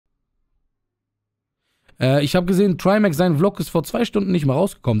Ich habe gesehen, Trimax, sein Vlog ist vor 2 Stunden nicht mal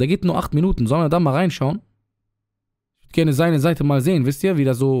rausgekommen. Der geht nur 8 Minuten. Sollen wir da mal reinschauen? Ich würde gerne seine Seite mal sehen. Wisst ihr, wie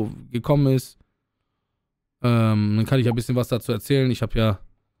das so gekommen ist? Dann kann ich ein bisschen was dazu erzählen. Ich habe ja...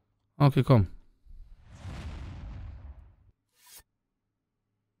 Okay, komm.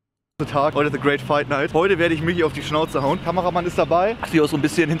 Tag. Heute The Great Fight Night. Heute werde ich Michi auf die Schnauze hauen. Kameramann ist dabei. Ach, die auch so ein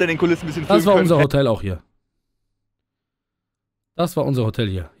bisschen hinter den Kulissen ein bisschen filmen. Das war unser Hotel auch hier. Das war unser Hotel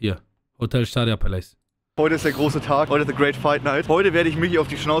hier. Hier. Hotel Stadia Palace. Heute ist der große Tag. Heute The Great Fight Night. Heute werde ich Michi auf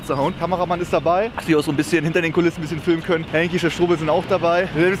die Schnauze hauen. Kameramann ist dabei. Ach, die auch so ein bisschen hinter den Kulissen ein bisschen filmen können. Henkisch, Strobel sind auch dabei.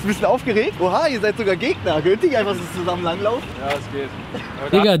 Du bist ein bisschen aufgeregt. Oha, ihr seid sogar Gegner. Könnt ihr einfach so zusammen langlaufen? Ja, es geht.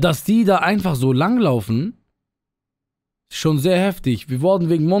 Digga, dass die da einfach so langlaufen... Schon sehr heftig. Wir wurden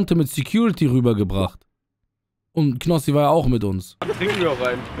wegen Monte mit Security rübergebracht. Und Knossi war ja auch mit uns. Das trinken wir auch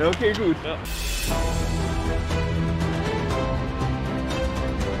rein. Ja, okay, gut. Ja.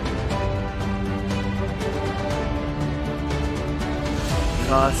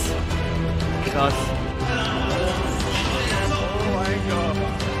 Krass. Krass. Oh mein Gott.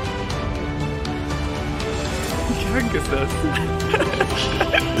 Wie krank ist das?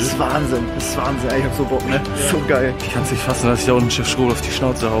 Das ist Wahnsinn, das ist Wahnsinn. Ey, ich hab so Bock, ne? Das ist so geil. Ich kann's nicht fassen, dass ich da unten Chef Strobel auf die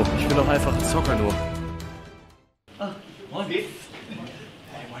Schnauze hau. Ich bin doch einfach ein Zocker nur. Ach, morgen geht's.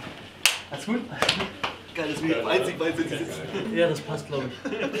 Hey, Mann. Alles gut? Geil, dass wir einzig weit sitzen. Ja, das passt, glaube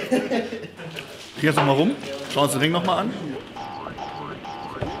ich. Geh jetzt nochmal rum, schau uns den Ring nochmal an.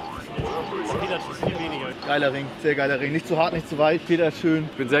 Geiler Ring, sehr geiler Ring. Nicht zu hart, nicht zu weit, Feder schön.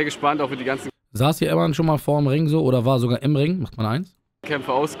 Ich bin sehr gespannt, auch für die ganzen Saß hier immer schon mal vor dem Ring so oder war sogar im Ring? Macht man eins?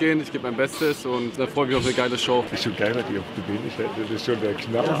 Kämpfe ausgehen. Ich gebe mein Bestes und da freue ich mich auf eine geile Show. Das ist schon geil, was die auf die Beine stellt. Das ist schon der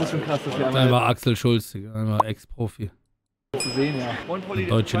Knaller. Das ist schon krass, dass wir Einmal Axel Schulz, einmal Ex-Profi. zu sehen, ja. Moin Polly,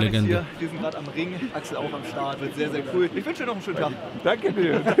 Deutsche Legende. Wir sind gerade am Ring, Axel auch am Start, wird sehr, sehr cool. Ich wünsche dir noch einen schönen Tag. Danke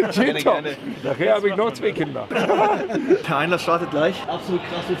dir. Gerne. Nachher habe ich noch 2 Kinder. Der Einlass startet gleich. Absolut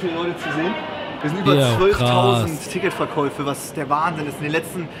krass, so viele Leute zu sehen. Wir sind über Ja, 12.000 Ticketverkäufe, was der Wahnsinn ist. In den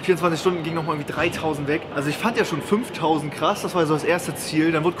letzten 24 Stunden ging nochmal irgendwie 3.000 weg. Also ich fand ja schon 5.000 krass, das war so das erste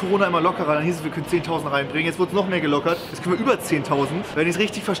Ziel. Dann wurde Corona immer lockerer, dann hieß es, wir können 10.000 reinbringen. Jetzt wurde es noch mehr gelockert. Jetzt können wir über 10.000. Wenn ich es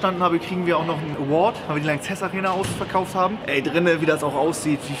richtig verstanden habe, kriegen wir auch noch einen Award, weil wir die Lanxess Arena ausverkauft haben. Ey, drinnen, wie das auch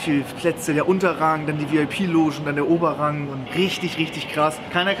aussieht, wie viele Plätze, der Unterrang, dann die VIP-Logen, dann der Oberrang und richtig, richtig krass.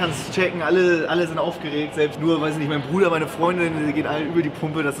 Keiner kann es checken, alle sind aufgeregt, selbst nur, weiß ich nicht, mein Bruder, meine Freundin, die gehen alle über die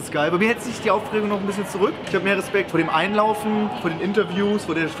Pumpe, das ist geil. Bei mir hält sich die Aufregung noch ein bisschen zurück. Ich habe mehr Respekt vor dem Einlaufen, vor den Interviews,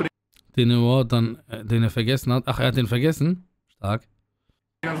 vor den Award dann, den er vergessen hat. Ach, er hat den vergessen? Stark.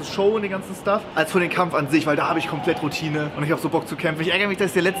 die ganze Show und den ganzen Stuff, als vor den Kampf an sich, weil da habe ich komplett Routine und ich habe so Bock zu kämpfen. Ich ärgere mich, dass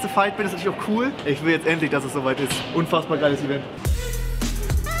ich der letzte Fight bin, das ist natürlich auch cool. Ich will jetzt endlich, dass es soweit ist. Unfassbar geiles Event.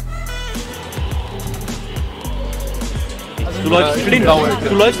 Du läufst blind,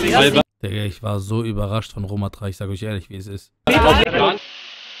 du läufst nicht. Digga, ich war so überrascht von Romatra, ich sage euch ehrlich, wie es ist.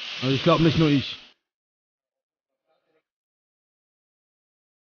 Also ich glaube nicht nur ich.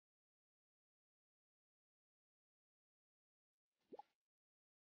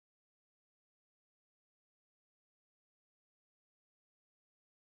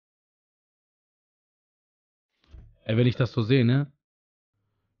 Ey, wenn ich das so sehe, ne?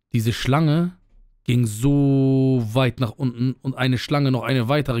 Diese Schlange ging so weit nach unten und eine Schlange, noch eine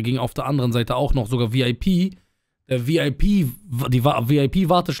weitere, ging auf der anderen Seite auch noch, sogar VIP. Die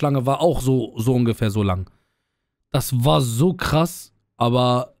VIP-Warteschlange war auch so ungefähr so lang. Das war so krass,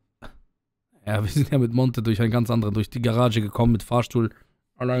 aber ja, wir sind ja mit Monte durch durch die Garage gekommen mit Fahrstuhl,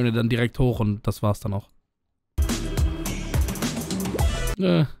 alleine dann direkt hoch und das war's dann auch.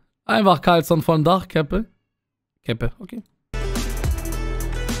 Einfach Karlsson von Dach, Keppe, okay.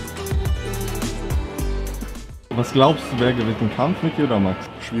 Was glaubst du, wer gewinnt den Kampf, Micky oder Max?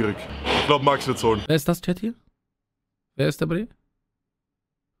 Schwierig. Ich glaube, Max wird's holen. Wer ist das, Chat hier? Wer ist der bei dir?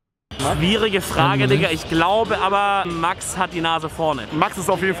 Schwierige Frage, Digga. Ich glaube aber, Max hat die Nase vorne. Max ist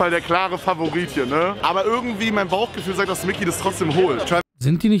auf jeden Fall der klare Favorit hier, ne? Aber irgendwie mein Bauchgefühl sagt, dass Micky das trotzdem holt.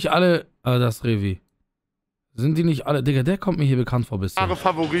 Sind die nicht alle... das Revi. Sind die nicht alle... Digga, der kommt mir hier bekannt vor, bisschen. Klare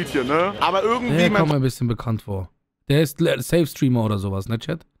Favorit hier, ne? Aber irgendwie Der kommt mir ein bisschen bekannt vor. Der ist Safe-Streamer oder sowas, ne,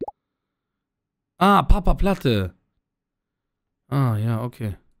 Chat? Ah, Papa Platte. Ah, ja,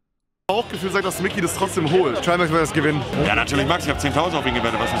 okay. Bauchgefühl sagt, dass Micky das trotzdem holt. Trimax wird das gewinnen. Ja, natürlich Max. Ich habe 10.000 auf ihn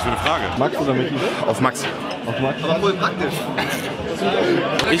gewettet. Was ist das für eine Frage? Max oder Micky? Auf Max. Auf Max? Aber voll praktisch.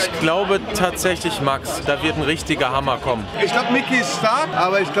 Ich glaube tatsächlich Max. Da wird ein richtiger Hammer kommen. Ich glaube, Micky ist stark,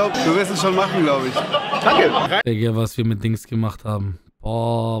 aber ich glaube, du wirst es schon machen, glaube ich. Danke. Digga, was wir mit Dings gemacht haben.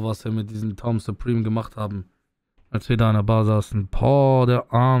 Boah, was wir mit diesem Tom Supreme gemacht haben. Als wir da in der Bar saßen. Boah,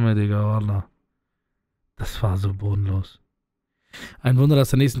 der Arme, Digga, Wallah. Das war so bodenlos. Ein Wunder,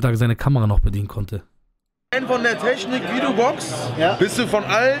 dass er nächsten Tag seine Kamera noch bedienen konnte. Von der Technik, wie du boxst, Ja. bist du von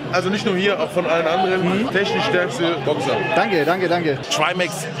allen, also nicht nur hier, auch von allen anderen, technisch stärkste Boxer. Danke, danke, danke.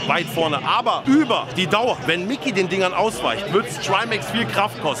 Trimax weit vorne, aber über die Dauer, wenn Mickey den Dingern ausweicht, wird es Trimax viel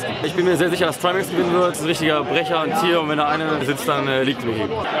Kraft kosten. Ich bin mir sehr sicher, dass Trimax gewinnen wird. Das ist ein richtiger Brecher und Tier und wenn der eine sitzt, dann liegt Mickey.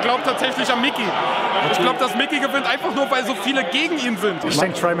 Ich glaube tatsächlich an Mickey. Ich glaube, dass Mickey gewinnt, einfach nur, weil so viele gegen ihn sind. Ich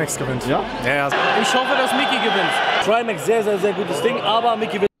denke, Trimax gewinnt. Ja? Ja. Ich hoffe, dass Mickey gewinnt. Trimax, sehr, sehr, sehr gutes Ding, aber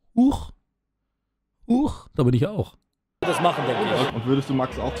Mickey wird Da bin ich auch. das machen, denke ich. Und würdest du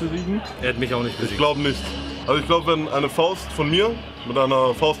Max auch besiegen? Er hat mich auch nicht besiegt. Ich glaube nicht. Also ich glaube, wenn eine Faust von mir mit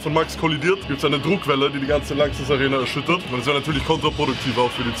einer Faust von Max kollidiert, gibt es eine Druckwelle, die die ganze Langsys-Arena erschüttert. Und das wäre natürlich kontraproduktiv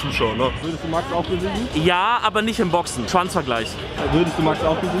auch für die Zuschauer. Ne? Würdest du Max auch besiegen? Ja, aber nicht im Boxen. Schwanzvergleich. Würdest du Max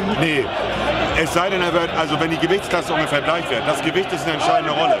auch besiegen? Nee. Es sei denn, er wird, also wenn die Gewichtsklasse ungefähr gleich wird. Das Gewicht ist eine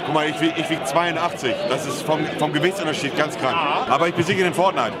entscheidende Rolle. Guck mal, ich wiege 82. Das ist vom Gewichtsunterschied ganz krank. Aber ich besiege den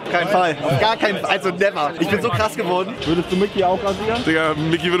Fortnite. Kein Fall. Auf gar keinen Fall. Also never. Ich bin so krass geworden. Würdest du Mickey auch rasieren? Digga,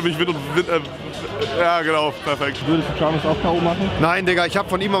 Mickey würde mich ja, genau, perfekt. Würdest du Travis auch K.O. machen? Nein, Digga, ich habe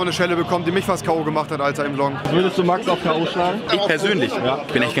von ihm aber eine Schelle bekommen, die mich fast K.O. gemacht hat, Alter, im Long. Würdest du Max auch K.O. schlagen? Ich persönlich? Ja.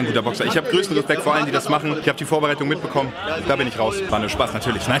 Ich bin echt kein guter Boxer. Ich habe größten Respekt vor allen, die das machen. Ich habe die Vorbereitung mitbekommen. Da bin ich raus. War nur Spaß,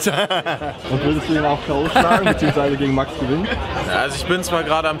 natürlich. Und würdest du ihn auch K.O. schlagen, beziehungsweise gegen Max gewinnen? Also ich bin zwar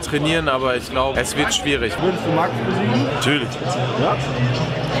gerade am Trainieren, aber ich glaube, es wird schwierig. Würdest du Max besiegen? Natürlich. Ja.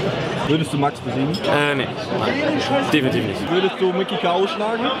 Würdest du Max besiegen? Nee. Definitiv nicht. Würdest du Mickey K.O.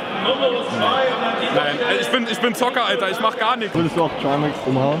 schlagen? Nein, ich bin Zocker, Alter. Ich mach gar nichts. Würdest du auch Trimax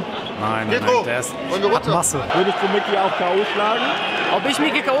umhauen? Nein, der ist Masse. Würdest du Mickey auch K.O. schlagen? Ob ich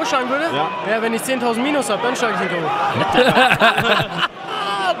Mickey K.O. schlagen würde? Ja. Ja, wenn ich 10.000 Minus habe, dann schlage ich ihn K.O.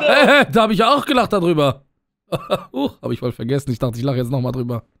 Da habe ich auch gelacht darüber. Habe ich voll vergessen. Ich dachte, ich lache jetzt nochmal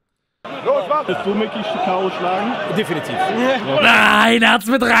drüber. Würdest du Mickey K.O. schlagen? Definitiv. Nein, er hat's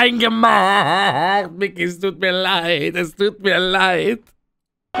mit reingemacht. Mickey, es tut mir leid. Es tut mir leid.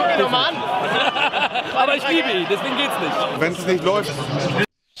 Guck ihn doch mal an. Aber ich liebe ihn, deswegen geht's nicht. Wenn es nicht läuft.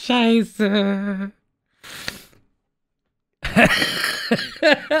 Scheiße.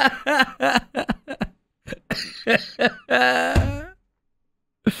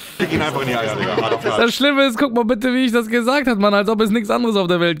 Ich ihn einfach in die Eier, Digga. Hart auf hart. Das Schlimme ist, guck mal bitte, wie ich das gesagt habe, Mann, als ob es nichts anderes auf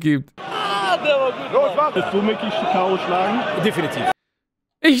der Welt gibt. Würdest du Mickey K.O. schlagen? Definitiv.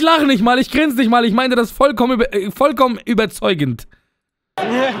 Ich lache nicht mal, ich grinse nicht mal, ich meinte das vollkommen überzeugend.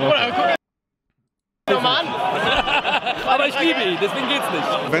 Doch mal an. Aber ich liebe ihn, deswegen geht's nicht.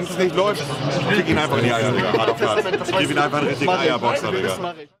 Wenn es nicht läuft, ich ihn einfach in die Eier, Digga. Hart auf hart. Ich gebe ihn einfach einen richtigen Eierboxer,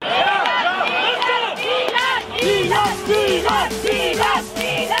 Digga.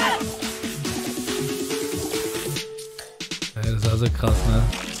 Ja, das ist also krass, ne?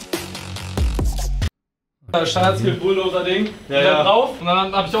 Standardskill Bulldozer-Ding. Ja. Drauf. Und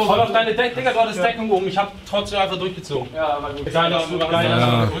dann hab ich auch. Voll auf deine Digga, du hattest Deckung oben. Ich hab trotzdem einfach durchgezogen. Ja, war gut.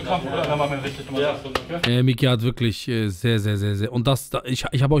 Geiler Rückkampf, oder? Dann machen wir richtig mal das, okay? Miki hat wirklich sehr. Und das, ich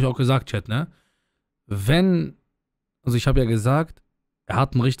habe euch auch gesagt, Chat, ne? Also ich habe ja gesagt, er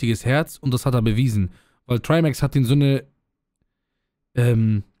hat ein richtiges Herz und das hat er bewiesen. Weil Trimax hat ihm so eine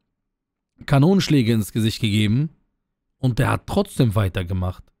Kanonenschläge ins Gesicht gegeben und der hat trotzdem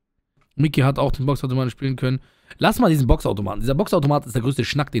weitergemacht. Mickey hat auch den Boxautomaten spielen können. Lass mal diesen Boxautomaten. Dieser Boxautomat ist der größte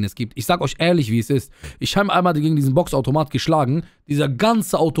Schnack, den es gibt. Ich sag euch ehrlich, wie es ist. Ich habe einmal gegen diesen Boxautomat geschlagen. Dieser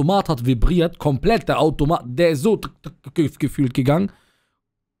ganze Automat hat vibriert. Komplett der Automat. Der ist so gefühlt gegangen.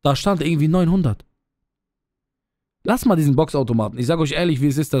 Da stand irgendwie 900. Lass mal diesen Boxautomaten. Ich sag euch ehrlich, wie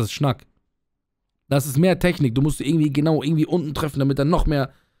es ist. Das ist Schnack. Das ist mehr Technik. Du musst irgendwie unten treffen, damit er noch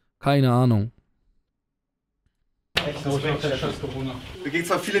mehr... Keine Ahnung. Wir gingen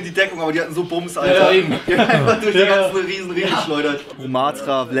zwar viel in die Deckung, aber die hatten so Bums, Alter. Ja, die haben einfach durch die ganzen Riesen geschleudert.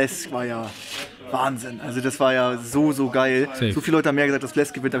 Umatra, Blesk war ja Wahnsinn. Also das war ja so geil. Safe. So viele Leute haben mehr gesagt, dass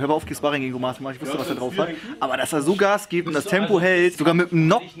Blesk gewinnt. Ich habe auf Sparring gegen Umatra gemacht, ich wusste, was er drauf hat. Aber dass er so Gas gibt und das Tempo hält, sogar mit einem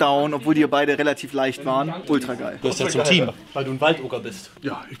Knockdown, obwohl die ja beide relativ leicht waren, ultra geil. Du hast ja zum Team, weil du ein Waldoger bist.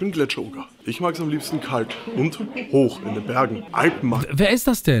 Ja, ich bin Gletscheroger. Ich mag es am liebsten kalt und hoch in den Bergen. Alpenmann. Wer ist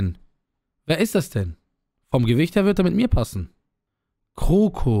das denn? Wer ist das denn? Vom Gewicht her wird er mit mir passen.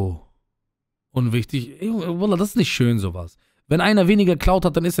 Kroko. Unwichtig. Wallah, das ist nicht schön, sowas. Wenn einer weniger klaut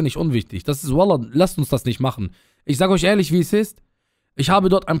hat, dann ist er nicht unwichtig. Das ist, Wallah, lasst uns das nicht machen. Ich sag euch ehrlich, wie es ist. Ich habe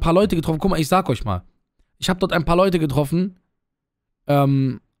dort ein paar Leute getroffen. Guck mal, ich sag euch mal. Ich habe dort ein paar Leute getroffen,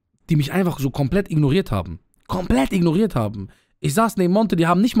 die mich einfach so komplett ignoriert haben. Komplett ignoriert haben. Ich saß neben Monte, die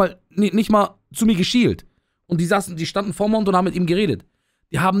haben nicht mal zu mir geschielt. Und die standen vor Monte und haben mit ihm geredet.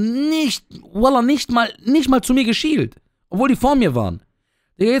 Die haben nicht mal zu mir geschielt. Obwohl die vor mir waren.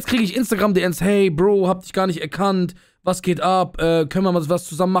 Jetzt kriege ich Instagram-DNs, hey Bro, hab dich gar nicht erkannt. was geht ab, können wir mal was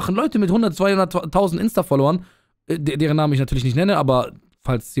zusammen machen? Leute mit 100, 200.000 Insta-Followern, deren Namen ich natürlich nicht nenne, aber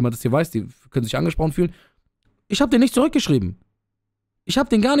falls jemand das hier weiß, die können sich angesprochen fühlen. Ich habe den nicht zurückgeschrieben. Ich habe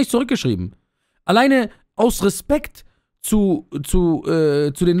den gar nicht zurückgeschrieben. Alleine aus Respekt zu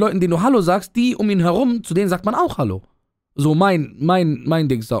den Leuten, denen du Hallo sagst, die um ihn herum, zu denen sagt man auch Hallo. So mein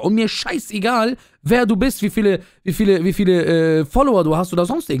Dings da. Und mir scheißegal, wer du bist, wie viele Follower du hast oder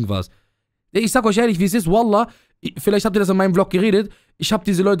sonst irgendwas. Ich sag euch ehrlich, wie es ist, Wallah, vielleicht habt ihr das in meinem Vlog geredet, ich habe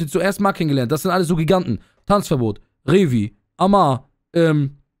diese Leute zuerst mal kennengelernt. Das sind alles so Giganten. Tanzverbot, Revi, Amar, wer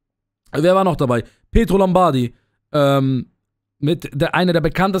war noch dabei? Petro Lombardi, einer der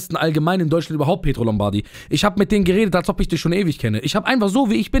bekanntesten allgemein in Deutschland überhaupt, Petro Lombardi. Ich habe mit denen geredet, als ob ich dich schon ewig kenne. Ich habe einfach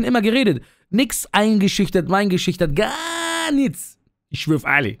so, wie ich bin, immer geredet. Nix eingeschüchtert, gar nichts. Ich schwör auf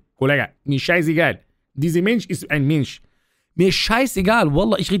alle, Kollege, mir scheißegal. Dieser Mensch ist ein Mensch. Mir scheißegal,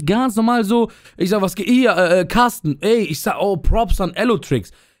 Wallah, ich rede ganz normal so. Ich sag, was geht hier, Carsten, ey, ich sag, oh, Props an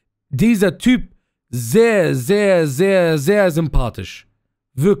Elotrix. Dieser Typ, sehr, sehr, sehr, sehr sympathisch.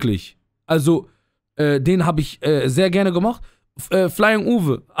 Wirklich. Also, den habe ich sehr gerne gemocht. Flying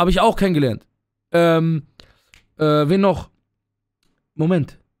Uwe habe ich auch kennengelernt. Wen noch?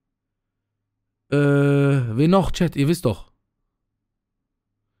 Moment. Wen noch, Chat? Ihr wisst doch.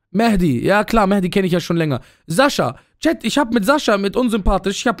 Mehdi. Ja klar, Mehdi kenne ich ja schon länger. Sascha. Chat, ich habe mit Sascha, mit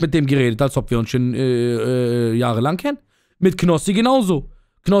unsympathisch, ich habe mit dem geredet, als ob wir uns schon jahrelang kennen. Mit Knossi genauso.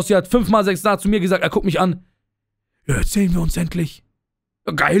 Knossi hat 5 mal 6 Mal zu mir gesagt, er guckt mich an. Ja, jetzt sehen wir uns endlich.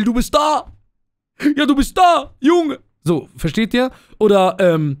 Ja, geil, du bist da. Ja, du bist da, Junge. So, versteht ihr?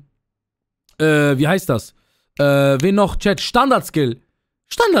 Oder, wie heißt das? Wen noch? Chat, Standardskill.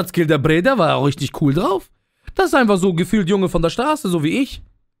 Standardskill, der Bre, der war auch richtig cool drauf. Das ist einfach so gefühlt Junge von der Straße, so wie ich.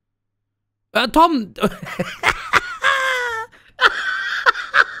 Tom. Tom.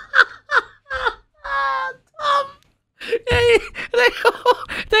 Ey,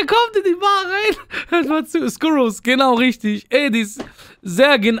 der kommt in die Bar rein. Hört mal zu, Skurrus, genau richtig. Ey, die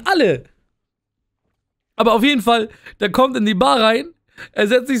Särgen alle. Aber auf jeden Fall, der kommt in die Bar rein, er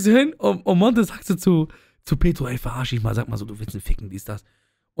setzt sich so hin und Monte sagt so zu Petro, ey, verarsch ich mal, sag mal so, du willst einen Ficken, dies, das.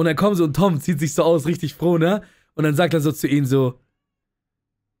 Und dann kommt so und Tom zieht sich so aus, richtig froh, ne? Und dann sagt er so zu ihm so,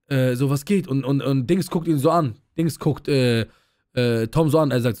 was geht? Und Dings guckt ihn so an. Dings guckt Tom so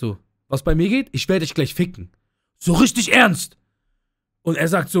an, er sagt so, was bei mir geht? Ich werde dich gleich ficken. So richtig ernst. Und er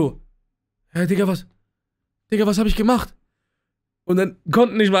sagt so, hey, Digga, was hab ich gemacht? Und dann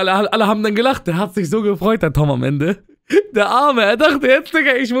konnten nicht mal, alle haben dann gelacht. Der hat sich so gefreut, der Tom am Ende. Der Arme, er dachte jetzt,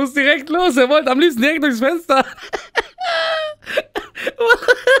 Digga, ich muss direkt los. Er wollte am liebsten direkt durchs Fenster.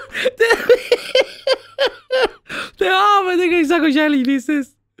 Der Arme, Digga, ich sag euch ehrlich, wie es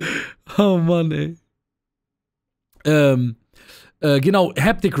ist. Oh Mann, ey. Genau,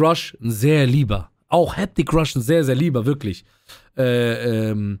 Haptic Rush, ein sehr lieber. Auch Haptic Rush, ein sehr, sehr lieber, wirklich.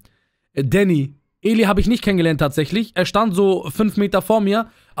 Danny. Eli habe ich nicht kennengelernt tatsächlich. Er stand so 5 Meter vor mir,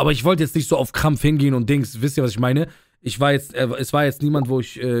 aber ich wollte jetzt nicht so auf Krampf hingehen und Dings. Wisst ihr, was ich meine? Es war jetzt niemand, wo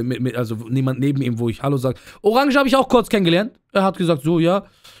ich, also niemand neben ihm, wo ich Hallo sage. Orange habe ich auch kurz kennengelernt. Er hat gesagt, so, ja.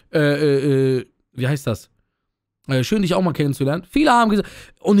 Wie heißt das? Schön, dich auch mal kennenzulernen. Viele haben gesagt,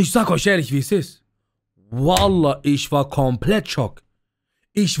 und ich sag euch ehrlich, wie es ist. Wallah, ich war komplett schock.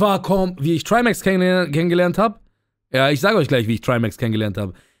 Wie ich Trimax kennengelernt habe. Ja, ich sage euch gleich, wie ich Trimax kennengelernt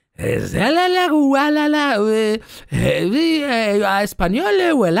habe. Español,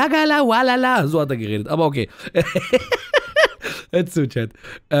 so hat er geredet, aber okay. Jetzt zu, Chat.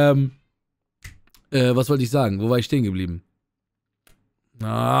 Was wollte ich sagen? Wo war ich stehen geblieben?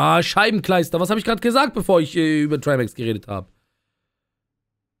 Scheibenkleister. Was habe ich gerade gesagt, bevor ich über Trimax geredet habe?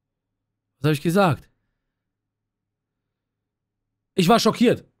 Was habe ich gesagt? Ich war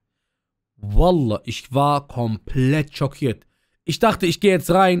schockiert. Wallah, ich war komplett schockiert. Ich dachte, ich gehe jetzt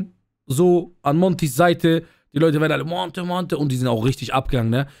rein, so an Montys Seite. Die Leute werden alle Monte, und die sind auch richtig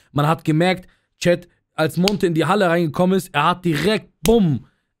abgegangen, ne? Man hat gemerkt, Chat, als Monte in die Halle reingekommen ist, er hat direkt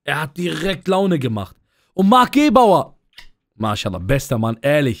Laune gemacht. Und Marc Gebauer, Mashallah, bester Mann,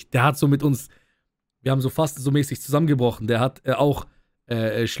 ehrlich, der hat so mit uns, wir haben so fast so mäßig zusammengebrochen. Der hat auch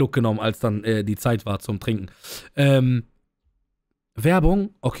Schluck genommen, als dann die Zeit war zum Trinken.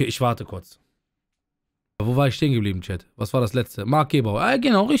 Werbung? Okay, ich warte kurz. Wo war ich stehen geblieben, Chat? Was war das letzte? Marc Gebauer.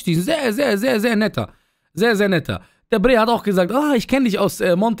 Genau, richtig. Sehr, sehr, sehr, sehr netter. Sehr, sehr netter. Der Bre hat auch gesagt, ich kenne dich aus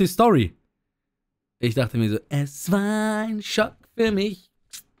Monty's Story. Ich dachte mir so, es war ein Schock für mich.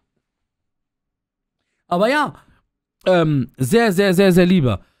 Aber ja, sehr, sehr, sehr, sehr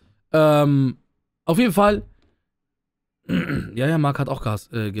lieber. Auf jeden Fall, ja, Marc hat auch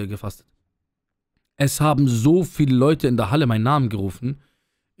gefastet. Es haben so viele Leute in der Halle meinen Namen gerufen.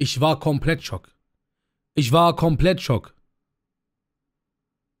 Ich war komplett schock. Ich war komplett Schock.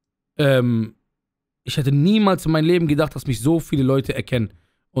 Ich hätte niemals in meinem Leben gedacht, dass mich so viele Leute erkennen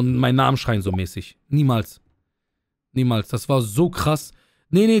und meinen Namen schreien so mäßig. Niemals. Niemals. Das war so krass.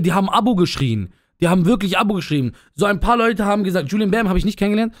 Nee, die haben Abo geschrien. Die haben wirklich Abo geschrieben. So ein paar Leute haben gesagt, Julian Bam habe ich nicht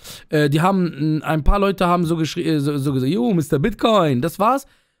kennengelernt. Ein paar Leute haben so geschrieben, so gesagt, yo, Mr. Bitcoin, das war's.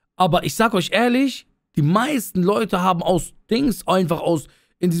 Aber ich sag euch ehrlich, die meisten Leute haben aus Dings einfach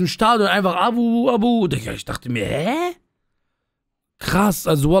in diesem Stadion einfach Abu. Ich dachte mir, hä? Krass,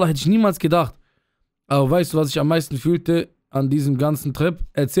 also Wallah, hätte ich niemals gedacht. Aber weißt du, was ich am meisten fühlte an diesem ganzen Trip?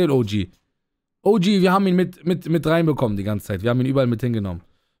 Erzähl OG. OG, wir haben ihn mit reinbekommen die ganze Zeit. Wir haben ihn überall mit hingenommen.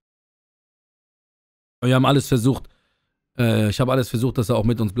 Wir haben alles versucht. Ich habe alles versucht, dass er auch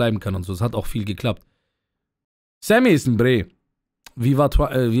mit uns bleiben kann und so. Es hat auch viel geklappt. Sammy ist ein Bre. Wie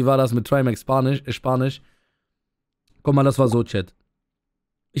war das mit Trimax Spanisch? Guck mal, das war so, Chat.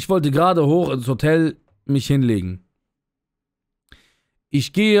 Ich wollte gerade hoch ins Hotel mich hinlegen.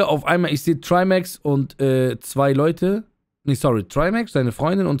 Ich gehe auf einmal, ich sehe Trimax und zwei Leute. Nee, sorry, Trimax, seine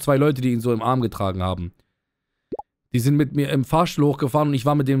Freundin und zwei Leute, die ihn so im Arm getragen haben. Die sind mit mir im Fahrstuhl hochgefahren und ich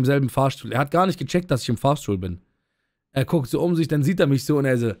war mit dem im selben Fahrstuhl. Er hat gar nicht gecheckt, dass ich im Fahrstuhl bin. Er guckt so um sich, dann sieht er mich so und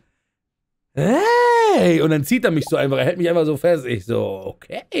er so, hey! Und dann zieht er mich so einfach, er hält mich einfach so fest. Ich so,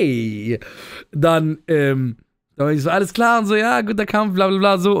 okay. Dann war ich so, alles klar und so, ja, guter Kampf, bla bla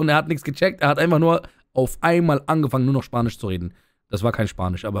bla, so. Und er hat nichts gecheckt, er hat einfach nur auf einmal angefangen, nur noch Spanisch zu reden. Das war kein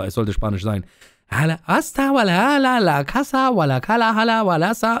Spanisch, aber es sollte Spanisch sein. Hasta wala la casa wala kala hala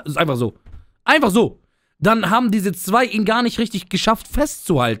walasa. Ist einfach so. Einfach so. Dann haben diese zwei ihn gar nicht richtig geschafft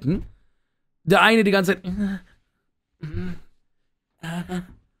festzuhalten. Der eine die ganze Zeit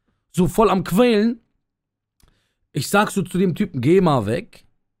so voll am Quälen. Ich sag so zu dem Typen, geh mal weg.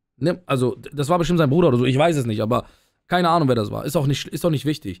 Ne? Also, das war bestimmt sein Bruder oder so, ich weiß es nicht, aber keine Ahnung, wer das war. Ist auch nicht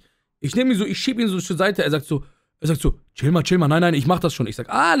wichtig. Ich nehme ihn so, ich schiebe ihn so zur Seite, er sagt so, chill mal, nein, ich mach das schon. Ich sag,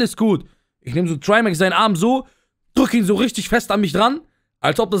 alles gut. Ich nehme so Trimax seinen Arm so, drück ihn so richtig fest an mich dran,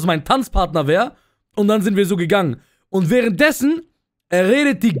 als ob das mein Tanzpartner wäre. Und dann sind wir so gegangen. Und währenddessen, er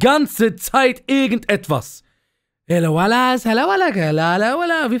redet die ganze Zeit irgendetwas. Hello, Wallace, hello,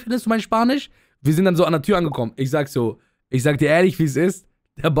 Walla, wie findest du mein Spanisch? Wir sind dann so an der Tür angekommen. Ich sag dir ehrlich, wie es ist,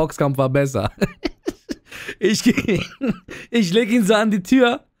 der Boxkampf war besser. Ich leg ihn so an die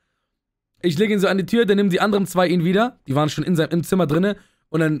Tür. Dann nehmen die anderen zwei ihn wieder. Die waren schon im Zimmer drinne.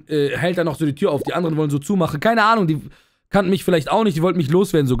 Und dann hält er noch so die Tür auf. Die anderen wollen so zumachen. Keine Ahnung, die kannten mich vielleicht auch nicht. Die wollten mich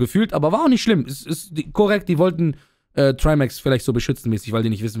loswerden, so gefühlt. Aber war auch nicht schlimm. Ist korrekt, die wollten Trimax vielleicht so beschützenmäßig, weil die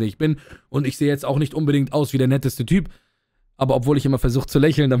nicht wissen, wer ich bin. Und ich sehe jetzt auch nicht unbedingt aus wie der netteste Typ. Aber obwohl ich immer versuche zu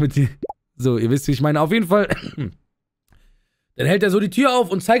lächeln, damit die... So, ihr wisst, wie ich meine. Auf jeden Fall... Dann hält er so die Tür auf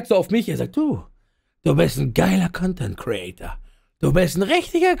und zeigt so auf mich. Er sagt, du bist ein geiler Content Creator. Du bist ein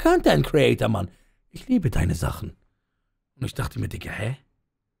richtiger Content Creator, Mann. Ich liebe deine Sachen. Und ich dachte mir, Digga, hä?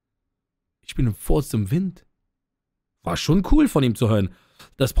 Ich bin im Furz im Wind. War schon cool von ihm zu hören.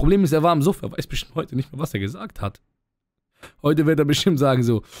 Das Problem ist, er war am Suff. Er weiß bestimmt heute nicht mehr, was er gesagt hat. Heute wird er bestimmt sagen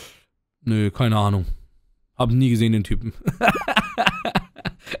so, nö, keine Ahnung. Hab nie gesehen, den Typen.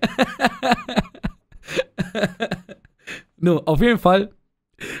 No, auf jeden Fall.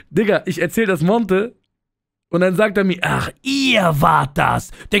 Digga, ich erzähl das Monte. Und dann sagt er mir, ach, ihr wart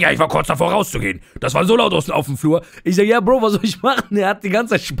das. Digga, ich war kurz davor rauszugehen. Das war so laut auf dem Flur. Ich sag, ja, Bro, was soll ich machen? Er hat die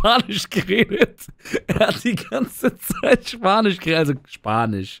ganze Zeit Spanisch geredet. Also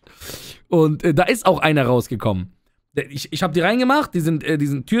Spanisch. Und da ist auch einer rausgekommen. Ich hab die reingemacht, die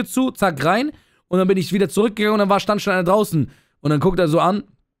sind Tür zu, zack, rein. Und dann bin ich wieder zurückgegangen und dann stand schon einer draußen. Und dann guckt er so an.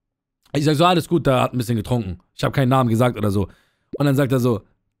 Ich sag so, alles gut, der hat ein bisschen getrunken. Ich habe keinen Namen gesagt oder so. Und dann sagt er so,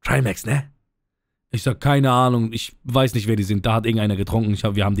 Trimax, ne? Ich sag, keine Ahnung, ich weiß nicht, wer die sind. Da hat irgendeiner getrunken, ich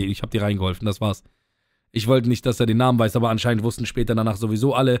hab die reingeholfen, das war's. Ich wollte nicht, dass er den Namen weiß, aber anscheinend wussten später danach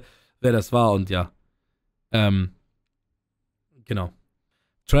sowieso alle, wer das war und ja. Genau.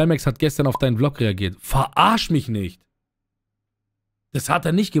 Trimax hat gestern auf deinen Vlog reagiert. Verarsch mich nicht. Das hat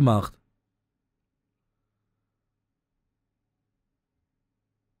er nicht gemacht.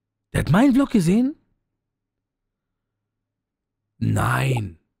 Der hat meinen Vlog gesehen?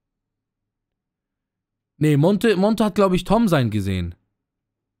 Nein. Nee, Monte hat, glaube ich, Tom sein gesehen.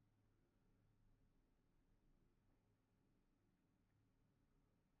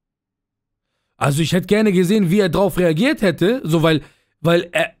 Also ich hätte gerne gesehen, wie er drauf reagiert hätte. So, weil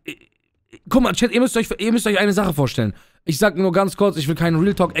er... Guck mal, Chat, ihr müsst euch eine Sache vorstellen. Ich sag nur ganz kurz, ich will keinen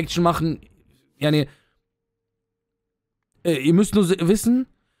Real Talk Action machen. Ja, nee. Ihr müsst nur wissen,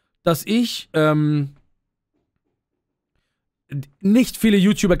 dass ich, nicht viele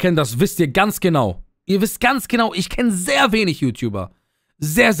YouTuber kennen, das wisst ihr ganz genau. Ihr wisst ganz genau, ich kenne sehr wenig YouTuber.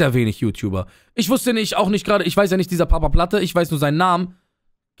 Sehr, sehr wenig YouTuber. Ich wusste nicht, auch nicht gerade, ich weiß ja nicht dieser Papa Platte, ich weiß nur seinen Namen.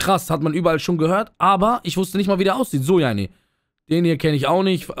 Krass, hat man überall schon gehört, aber ich wusste nicht mal, wie der aussieht. So, ja, nee. Den hier kenne ich auch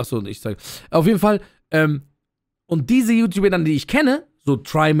nicht. Achso, ich sag. Auf jeden Fall, und diese YouTuber dann, die ich kenne, so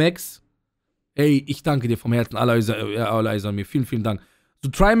Trimax, ey, ich danke dir vom Herzen, Allah mir, vielen, vielen Dank. So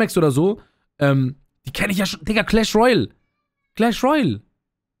Trimax oder so, die kenne ich ja schon, Digga, Clash Royale. Clash Royale.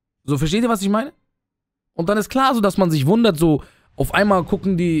 So, versteht ihr, was ich meine? Und dann ist klar so, dass man sich wundert, so, auf einmal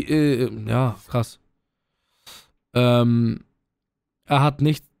gucken die, ja, krass. Er hat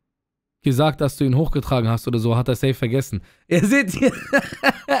nicht gesagt, dass du ihn hochgetragen hast oder so, hat er safe vergessen. Ihr seht hier.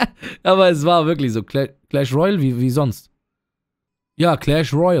 Aber es war wirklich so. Clash Royale, wie sonst? Ja,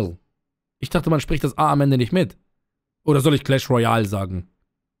 Clash Royale. Ich dachte, man spricht das A am Ende nicht mit. Oder soll ich Clash Royale sagen?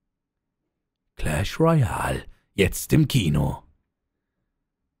 Clash Royale. Jetzt im Kino.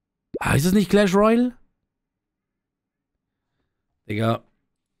 Heißt es nicht Clash Royale? Digga.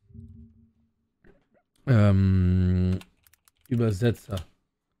 Übersetzer.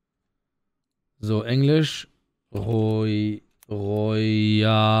 So, Englisch. Royale.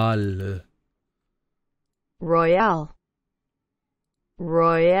 Royale.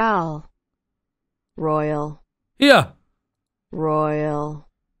 Royale. Royal. Hier. Royal.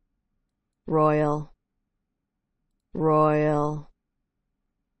 Royal. Royal.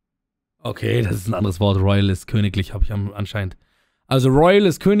 Okay, das ist ein anderes Wort. Royal ist königlich, habe ich anscheinend. Also Royal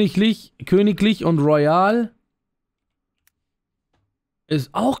ist königlich und Royal ist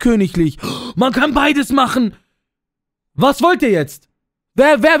auch königlich. Man kann beides machen. Was wollt ihr jetzt?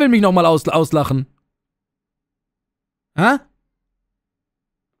 Wer will mich nochmal auslachen? Hä?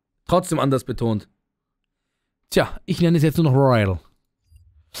 Trotzdem anders betont. Tja, ich nenne es jetzt nur noch Royal.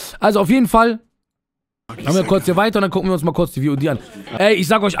 Also auf jeden Fall haben wir kurz hier weiter und dann gucken wir uns mal kurz die VOD an. Ey, ich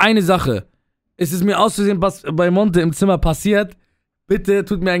sag euch eine Sache. Es ist mir auszusehen, was bei Monte im Zimmer passiert. Bitte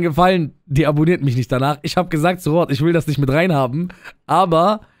tut mir einen Gefallen, die abonniert mich nicht danach. Ich habe gesagt zu Wort, ich will das nicht mit reinhaben.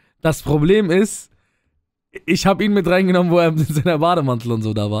 Aber das Problem ist, ich habe ihn mit reingenommen, wo er mit seiner Bademantel und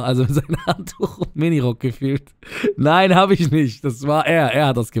so da war. Also mit seinem Handtuch und Minirock gefühlt. Nein, habe ich nicht. Das war er. Er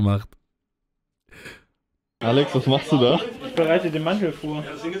hat das gemacht. Alex, was machst du da? Ich bereite den Mantel vor.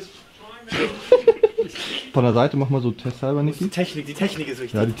 Von der Seite mach mal so testhalber, Niki. Die Technik ist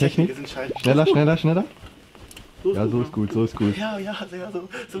wichtig. Ja, die Technik ist entscheidend. Schneller, schneller, schneller. So ja, so ist gut, so ist gut. Ja,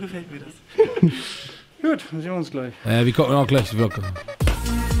 so gefällt mir das. Gut, dann sehen wir uns gleich. Wir gucken auch gleich wirklich.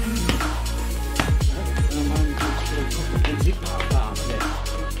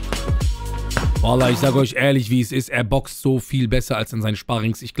 Wallah, ich sag euch ehrlich, wie es ist, er boxt so viel besser als in seinen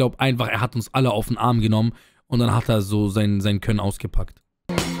Sparrings. Ich glaube einfach, er hat uns alle auf den Arm genommen und dann hat er so sein Können ausgepackt.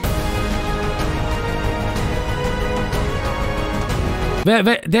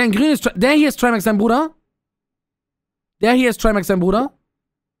 Der in grün ist, der hier ist Trimax sein Bruder? Der hier ist Trimax sein Bruder?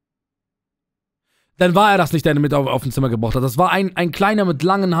 Dann war er das nicht, der mit auf dem Zimmer gebracht hat. Das war ein kleiner mit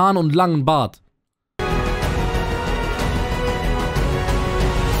langen Haaren und langen Bart.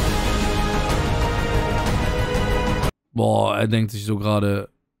 Boah, er denkt sich so gerade,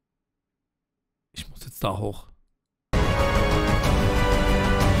 ich muss jetzt da hoch.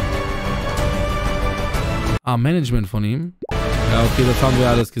 Ah, Management von ihm. Ja, okay, das haben wir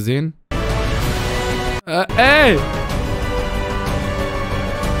alles gesehen. Ey!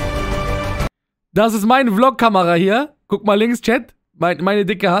 Das ist meine Vlog-Kamera hier. Guck mal links, Chat. Meine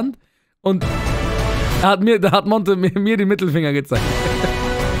dicke Hand. Und da hat Monte mir den Mittelfinger gezeigt.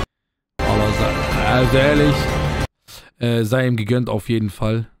 Aber also ehrlich, sei ihm gegönnt auf jeden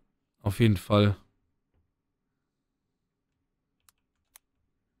Fall. Auf jeden Fall.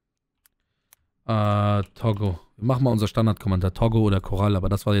 Togo. Wir machen mal unser Standardkommentar. Togo oder Korall, aber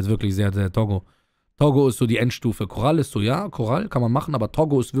das war jetzt wirklich sehr, sehr Togo. Togo ist so die Endstufe. Korall ist so, ja, Korall kann man machen, aber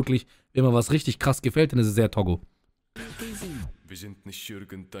Togo ist wirklich, wenn mir was richtig krass gefällt, dann ist es sehr Togo. Wir sind nicht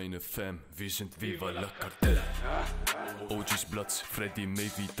irgendeine Fam, wir sind Viva la Cartel. OGs Platz, Freddy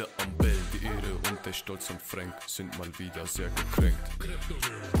May wieder am Bell. Die Ehre und der Stolz und Frank sind mal wieder sehr gekränkt.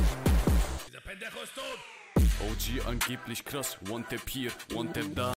 OG angeblich krass, One Tap hier, One Tap da.